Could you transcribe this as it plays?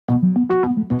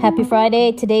Happy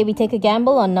Friday. Today we take a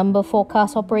gamble on number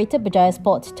forecast operator Berjaya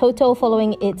Sports Toto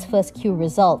following its first Q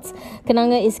results.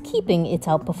 Kenanga is keeping its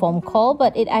outperform call,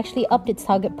 but it actually upped its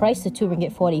target price to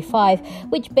RM2.45,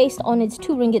 which based on its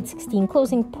RM2.16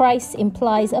 closing price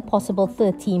implies a possible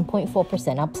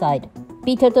 13.4% upside.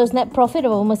 B-Toto's net profit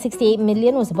of almost 68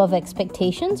 million was above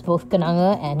expectations, both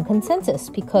Kenanga and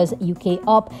consensus, because UK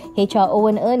Op, HRO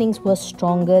and earnings were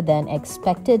stronger than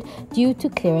expected due to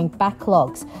clearing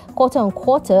backlogs.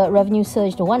 Quarter-on-quarter, revenue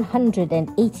surged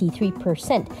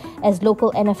 183% as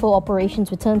local NFO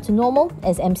operations returned to normal,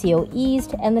 as MCO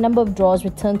eased, and the number of draws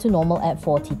returned to normal at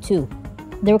 42.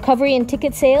 The recovery in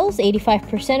ticket sales,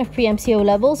 85% of pre-MCO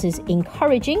levels, is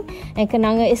encouraging, and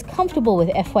Kenanga is comfortable with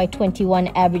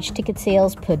FY21 average ticket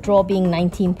sales per draw being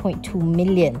 19.2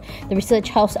 million. The research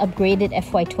house upgraded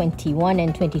FY21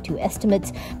 and 22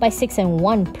 estimates by 6% and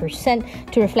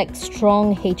 1% to reflect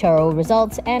strong HRO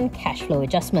results and cash flow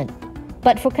adjustment.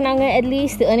 But for Kenanga at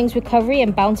least, the earnings recovery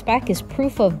and bounce back is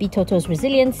proof of B-Toto's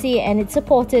resiliency, and it's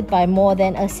supported by more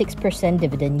than a 6%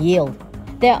 dividend yield.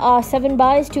 There are 7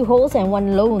 buys, 2 holds and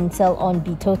 1 loan sell on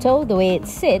B-Toto. The way it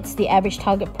sits, the average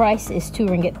target price is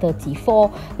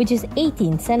RM2.34, which is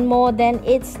 18 cents more than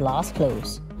its last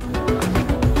close.